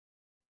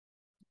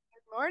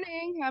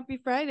Morning. Happy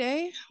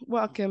Friday.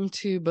 Welcome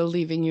to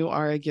Believing You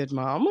Are a Good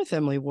Mom with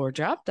Emily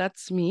Wardrop.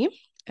 That's me,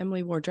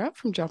 Emily Wardrop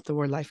from Drop the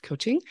War Life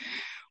Coaching,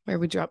 where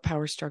we drop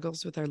power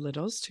struggles with our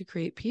littles to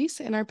create peace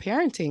in our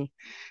parenting.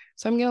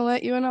 So I'm going to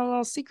let you in on a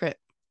little secret.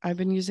 I've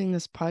been using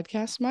this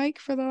podcast mic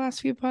for the last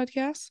few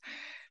podcasts,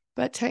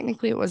 but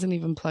technically it wasn't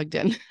even plugged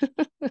in.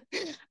 I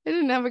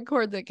didn't have a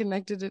cord that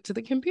connected it to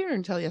the computer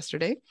until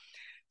yesterday.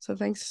 So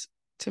thanks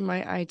to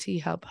my IT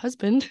help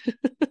husband,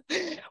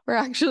 we're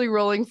actually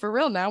rolling for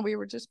real now. We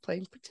were just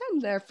playing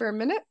pretend there for a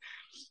minute,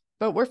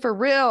 but we're for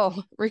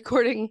real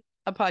recording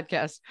a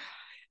podcast.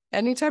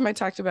 Anytime I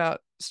talked about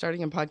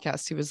starting a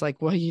podcast, he was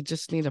like, well, you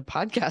just need a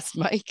podcast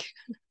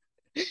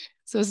mic.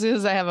 So as soon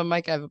as I have a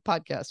mic, I have a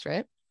podcast,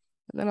 right?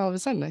 And then all of a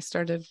sudden I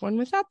started one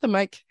without the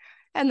mic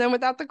and then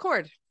without the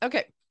cord.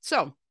 Okay,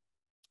 so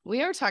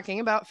we are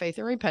talking about faith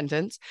and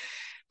repentance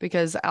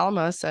because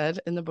Alma said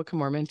in the Book of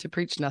Mormon to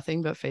preach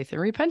nothing but faith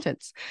and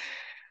repentance.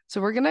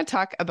 So we're going to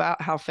talk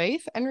about how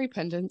faith and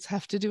repentance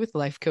have to do with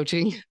life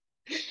coaching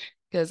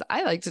because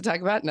I like to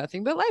talk about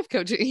nothing but life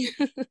coaching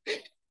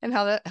and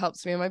how that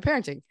helps me in my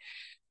parenting.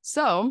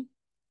 So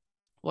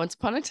once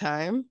upon a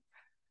time,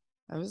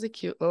 I was a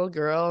cute little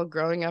girl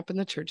growing up in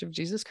the Church of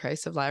Jesus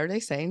Christ of Latter-day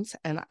Saints,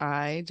 and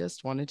I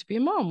just wanted to be a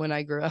mom when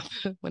I grew up.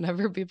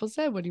 Whenever people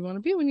said, what do you want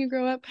to be when you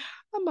grow up?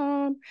 A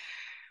mom.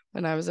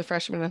 When I was a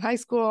freshman in high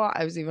school,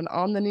 I was even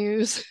on the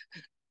news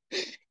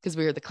because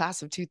we were the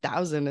class of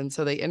 2000. And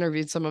so they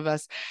interviewed some of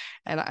us.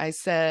 And I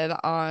said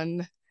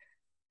on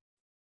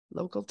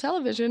local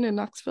television in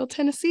Knoxville,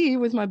 Tennessee,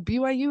 with my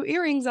BYU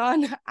earrings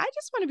on, I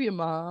just want to be a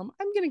mom.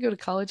 I'm going to go to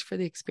college for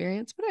the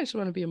experience, but I just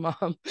want to be a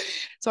mom.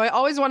 So I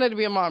always wanted to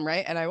be a mom,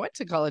 right? And I went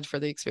to college for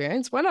the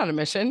experience, went on a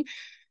mission,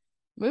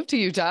 moved to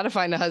Utah to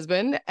find a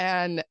husband.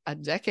 And a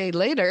decade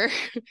later,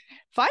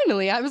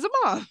 finally, I was a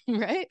mom,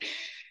 right?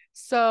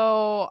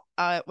 So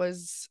it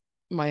was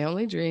my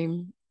only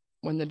dream.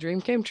 When the dream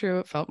came true,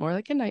 it felt more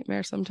like a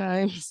nightmare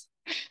sometimes.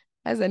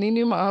 As any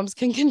new moms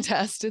can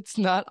contest, it's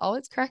not all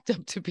it's cracked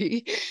up to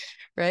be,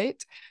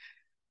 right?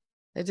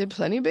 I did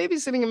plenty of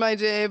babysitting in my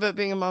day, but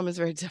being a mom is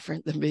very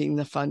different than being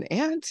the fun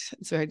aunt.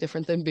 It's very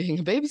different than being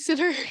a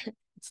babysitter.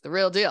 It's the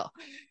real deal.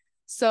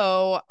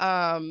 So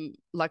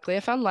luckily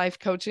I found life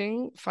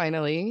coaching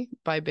finally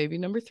by baby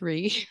number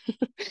 3.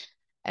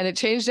 And it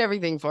changed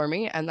everything for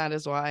me. And that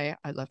is why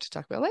I love to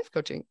talk about life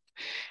coaching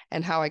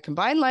and how I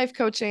combine life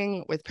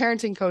coaching with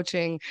parenting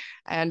coaching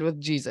and with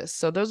Jesus.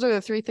 So those are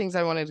the 3 things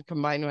I wanted to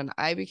combine when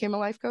I became a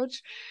life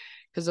coach,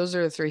 because those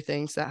are the 3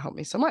 things that help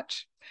me so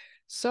much.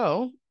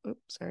 So, oops,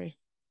 sorry.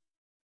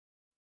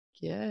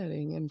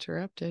 Getting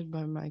interrupted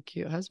by my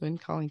cute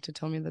husband calling to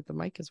tell me that the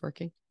mic is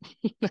working.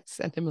 I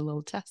sent him a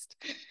little test.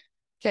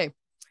 Okay.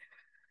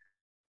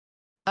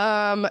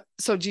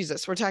 So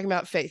Jesus, we're talking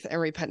about faith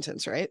and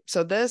repentance, right?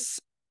 So this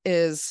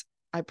is,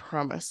 I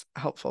promise,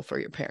 helpful for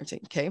your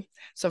parenting. Okay.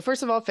 So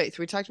first of all, faith,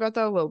 we talked about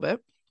that a little bit,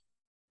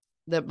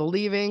 that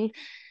believing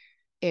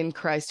in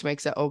Christ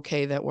makes it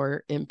okay that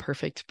we're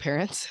imperfect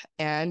parents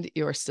and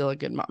you're still a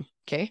good mom.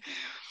 Okay.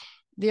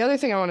 The other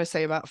thing I want to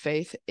say about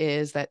faith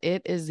is that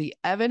it is the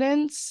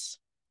evidence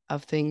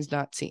of things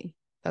not seen.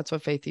 That's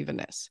what faith even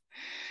is.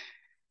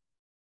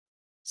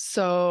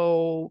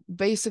 So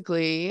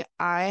basically,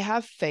 I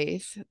have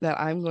faith that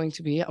I'm going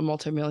to be a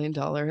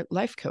multi-million-dollar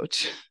life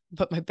coach,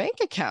 but my bank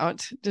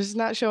account does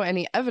not show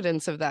any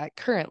evidence of that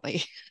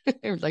currently.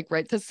 Like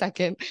right this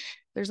second,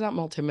 there's not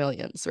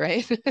multi-millions,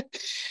 right?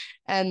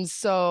 And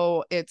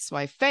so it's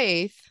my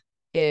faith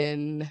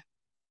in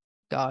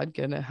God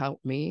gonna help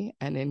me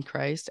and in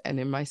Christ and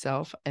in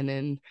myself and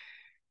in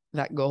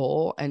that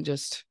goal, and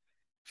just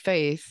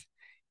faith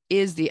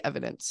is the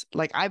evidence.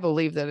 Like I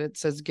believe that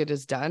it's as good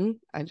as done.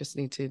 I just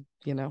need to,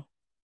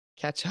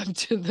 catch up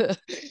to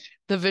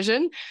the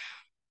vision.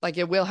 Like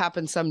it will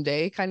happen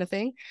someday kind of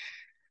thing.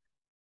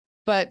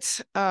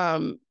 But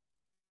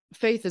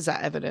faith is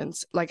that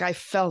evidence. Like I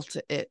felt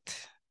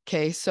it.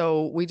 Okay.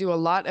 So we do a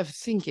lot of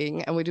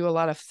thinking and we do a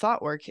lot of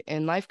thought work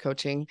in life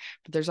coaching,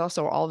 but there's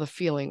also all the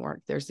feeling work.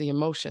 There's the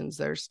emotions.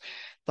 There's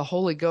the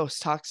Holy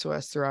Ghost talks to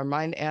us through our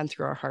mind and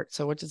through our heart.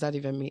 So what does that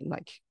even mean?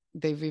 Like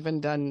they've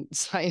even done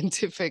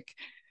scientific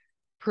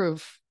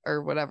proof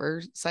or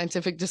whatever,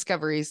 scientific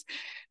discoveries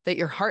that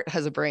your heart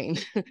has a brain.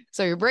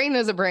 So your brain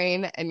has a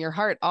brain and your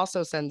heart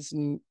also sends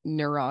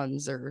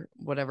neurons or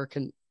whatever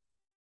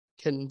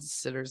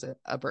considers it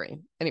a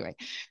brain. Anyway,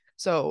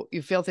 so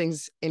you feel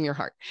things in your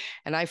heart.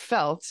 And I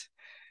felt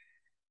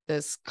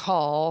this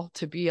call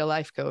to be a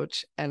life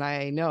coach. And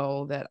I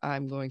know that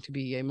I'm going to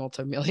be a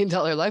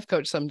multi-million-dollar life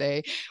coach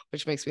someday,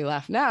 which makes me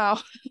laugh now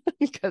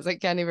because I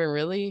can't even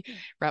really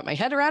wrap my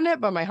head around it,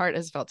 but my heart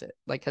has felt it,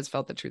 like has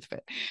felt the truth of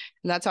it.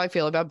 And that's how I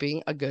feel about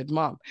being a good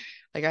mom.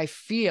 Like I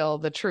feel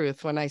the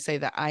truth when I say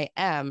that I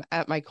am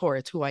at my core,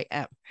 it's who I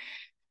am.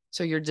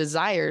 So your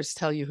desires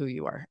tell you who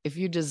you are. If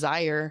you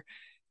desire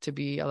to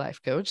be a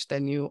life coach,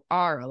 then you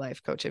are a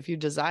life coach. If you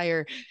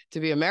desire to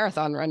be a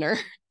marathon runner,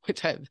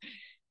 which I have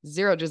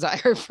zero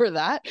desire for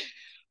that,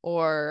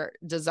 or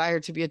desire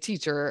to be a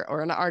teacher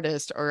or an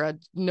artist or a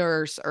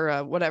nurse or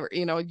a whatever.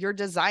 Your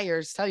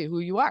desires tell you who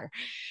you are.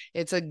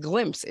 It's a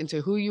glimpse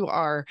into who you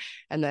are,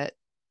 and that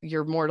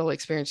your mortal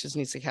experience just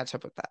needs to catch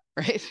up with that,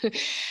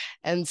 right?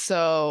 And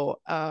so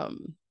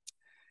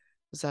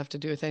does that have to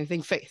do with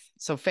anything? Faith.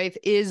 So faith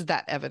is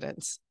that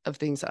evidence of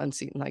things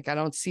unseen. Like, I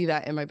don't see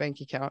that in my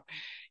bank account.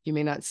 You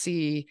may not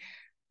see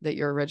that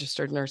you're a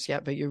registered nurse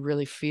yet, but you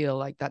really feel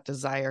like that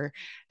desire,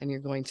 and you're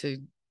going to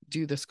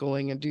do the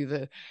schooling and do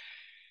the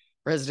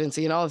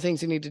residency and all the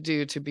things you need to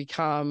do to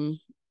become,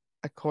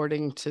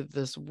 according to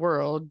this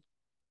world,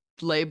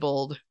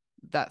 labeled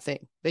that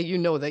thing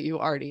that that you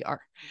already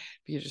are.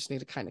 But you just need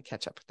to kind of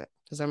catch up with it.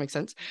 Does that make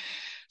sense?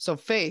 So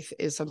faith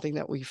is something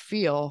that we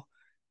feel.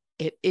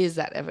 It is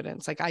that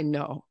evidence. Like, I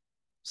know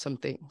some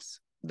things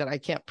that I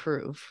can't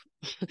prove.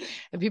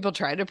 And people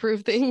try to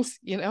prove things,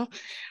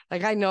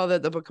 like, I know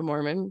that the Book of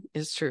Mormon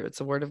is true. It's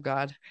the word of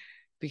God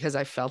because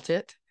I felt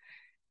it.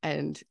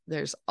 And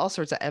there's all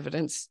sorts of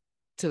evidence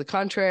to the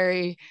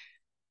contrary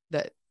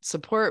that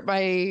support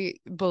my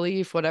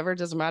belief, whatever. It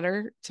doesn't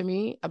matter to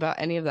me about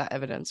any of that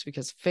evidence,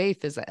 because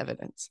faith is the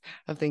evidence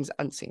of things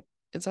unseen.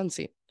 It's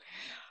unseen.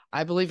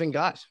 I believe in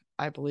God.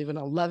 I believe in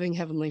a loving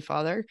Heavenly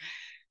Father.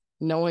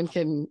 No one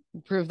can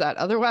prove that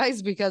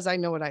otherwise, because I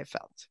know what I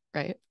felt,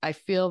 right? I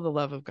feel the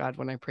love of God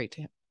when I pray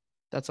to him.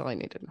 That's all I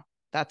need to know.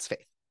 That's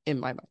faith in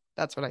my mind.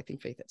 That's what I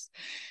think faith is.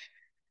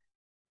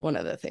 One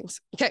of the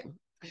things. Okay.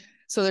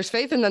 So there's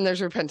faith, and then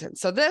there's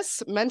repentance. So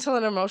this mental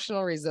and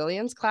emotional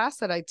resilience class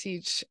that I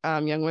teach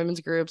young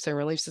women's groups and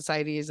relief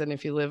societies, and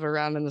if you live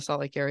around in the Salt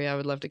Lake area, I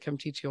would love to come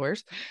teach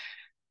yours.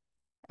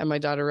 And my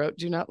daughter wrote,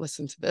 "Do not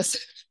listen to this."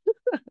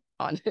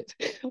 On it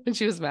when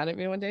she was mad at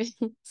me one day.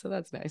 So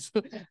that's nice.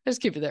 I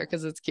just keep it there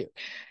because it's cute,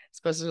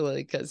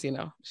 especially because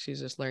she's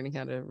just learning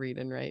how to read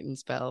and write and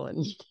spell,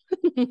 and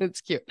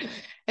it's cute.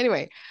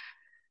 Anyway,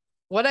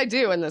 what I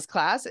do in this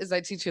class is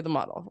I teach you the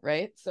model,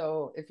 right?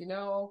 So if you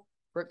know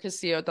Brooke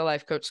Castillo at the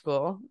Life Coach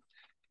School,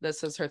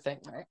 this is her thing,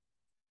 right?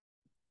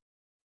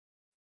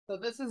 So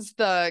this is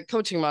the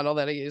coaching model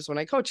that I use when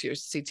I coach you.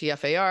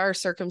 CTFAR,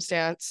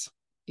 circumstance.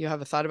 You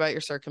have a thought about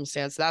your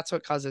circumstance. That's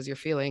what causes your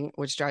feeling,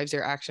 which drives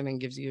your action and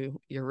gives you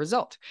your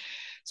result.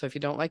 So if you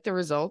don't like the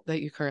result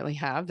that you currently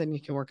have, then you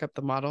can work up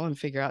the model and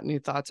figure out new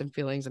thoughts and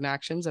feelings and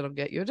actions that'll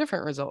get you a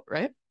different result,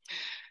 right?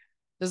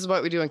 This is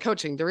what we do in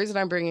coaching. The reason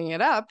I'm bringing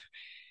it up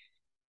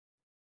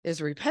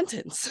is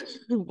repentance.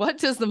 What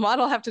does the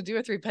model have to do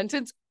with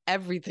repentance?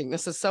 Everything.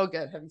 This is so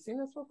good. Have you seen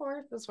this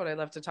before? This is what I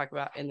love to talk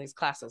about in these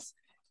classes.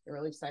 They're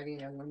really exciting,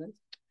 young women.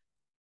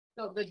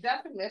 So the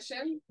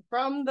definition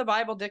from the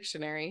Bible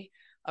dictionary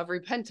of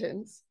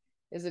repentance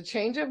is a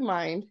change of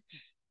mind.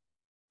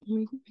 Let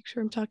me make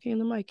sure I'm talking in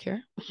the mic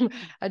here.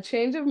 A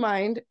change of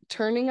mind,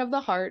 turning of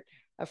the heart,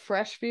 a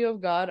fresh view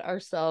of God,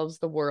 ourselves,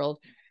 the world,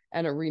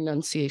 and a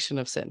renunciation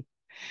of sin.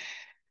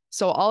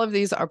 So all of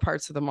these are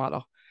parts of the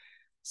model.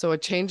 So a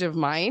change of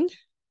mind,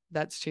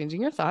 that's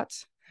changing your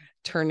thoughts.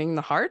 Turning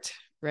the heart,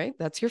 right?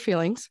 That's your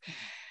feelings.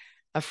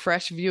 A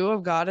fresh view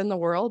of God in the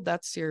world,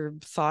 that's your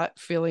thought,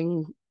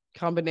 feeling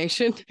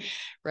combination,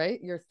 right?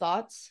 Your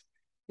thoughts,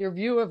 your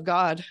view of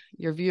God,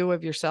 your view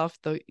of yourself,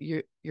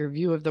 your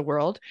view of the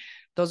world,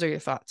 those are your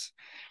thoughts.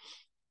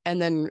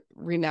 And then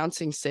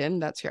renouncing sin,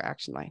 that's your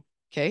action line.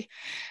 Okay.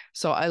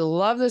 So I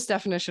love this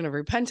definition of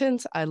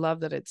repentance. I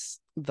love that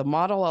it's the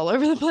model all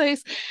over the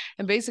place.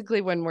 And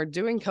basically, when we're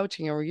doing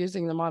coaching and we're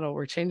using the model,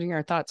 we're changing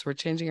our thoughts, we're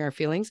changing our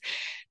feelings.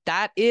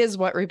 That is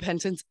what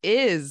repentance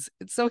is.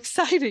 It's so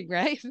exciting,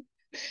 right?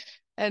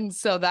 And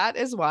so that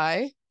is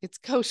why it's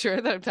kosher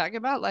that I'm talking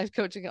about life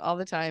coaching all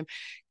the time,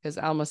 because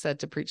Alma said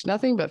to preach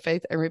nothing but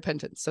faith and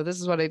repentance. So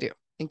this is what I do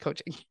in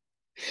coaching.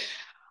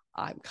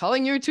 I'm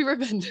calling you to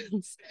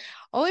repentance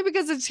only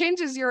because it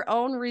changes your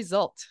own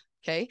result.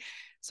 Okay.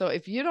 So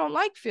if you don't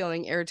like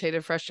feeling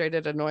irritated,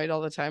 frustrated, annoyed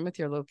all the time with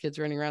your little kids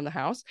running around the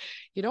house,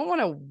 you don't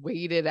want to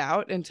wait it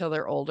out until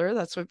they're older.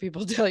 That's what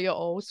people tell you.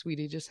 Oh,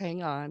 sweetie, just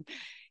hang on.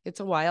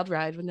 It's a wild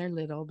ride when they're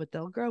little, but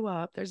they'll grow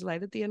up. There's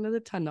light at the end of the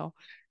tunnel.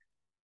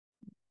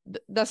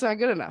 That's not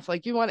good enough.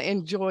 Like, you want to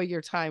enjoy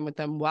your time with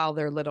them while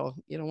they're little.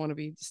 You don't want to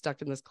be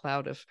stuck in this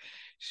cloud of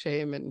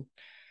shame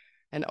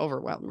and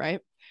overwhelm, right?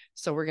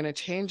 So we're going to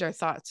change our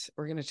thoughts.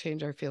 We're going to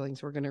change our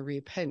feelings. We're going to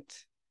repent.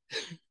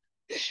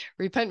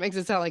 Repent makes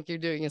it sound like you're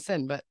doing a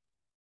sin, but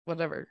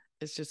whatever.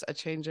 It's just a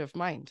change of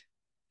mind,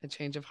 a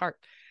change of heart,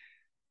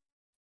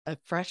 a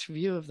fresh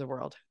view of the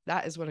world.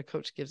 That is what a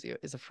coach gives you,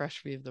 is a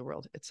fresh view of the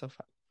world. It's so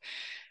fun.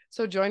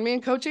 So join me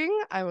in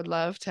coaching. I would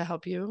love to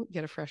help you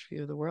get a fresh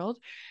view of the world,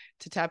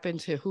 to tap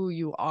into who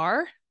you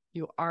are.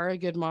 You are a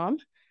good mom.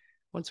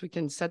 Once we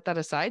can set that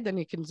aside, then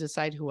you can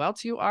decide who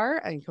else you are,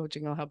 and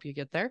coaching will help you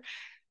get there.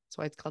 That's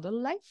why it's called a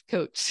life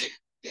coach.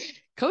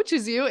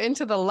 Coaches you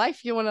into the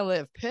life you want to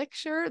live.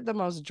 Picture the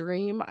most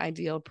dream,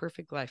 ideal,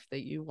 perfect life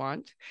that you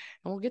want,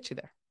 and we'll get you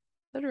there.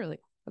 Literally,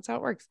 that's how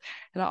it works.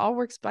 And it all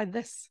works by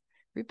this: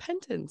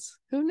 repentance.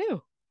 Who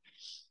knew?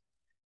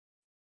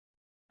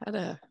 Had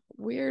a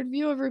weird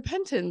view of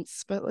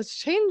repentance, but let's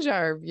change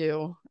our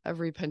view of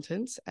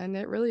repentance. And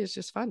it really is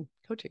just fun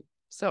coaching.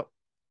 So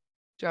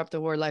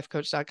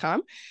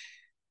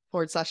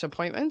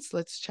dropthewarlifecoach.com/appointments.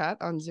 Let's chat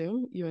on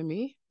Zoom, you and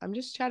me. I'm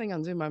just chatting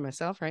on Zoom by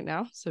myself right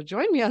now. So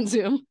join me on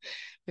Zoom.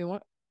 We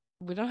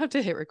don't have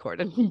to hit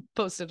record and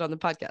post it on the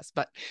podcast,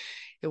 but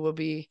it will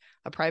be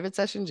a private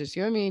session, just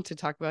you and me, to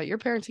talk about your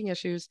parenting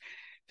issues,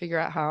 figure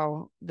out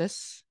how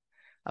this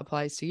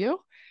applies to you.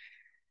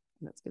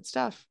 And that's good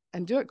stuff.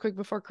 And do it quick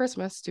before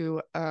Christmas.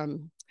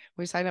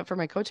 We sign up for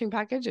my coaching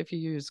package. If you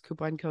use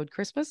coupon code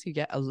Christmas, you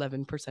get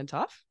 11%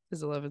 off,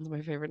 because 11 is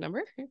my favorite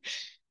number.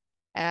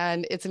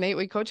 And it's an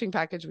 8-week coaching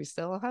package. We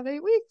still have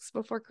 8 weeks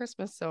before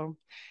Christmas. So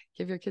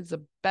give your kids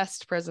the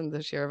best present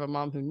this year of a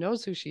mom who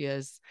knows who she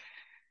is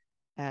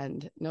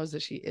and knows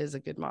that she is a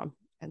good mom.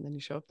 And then you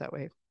show up that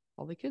way.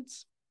 All the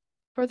kids,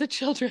 for the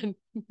children,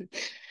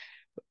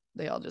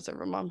 they all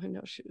deserve a mom who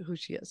knows who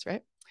she is,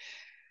 right?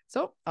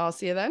 So I'll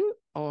see you then,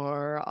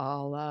 or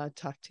I'll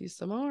talk to you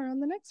some more on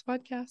the next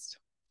podcast.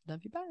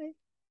 Love you. Bye.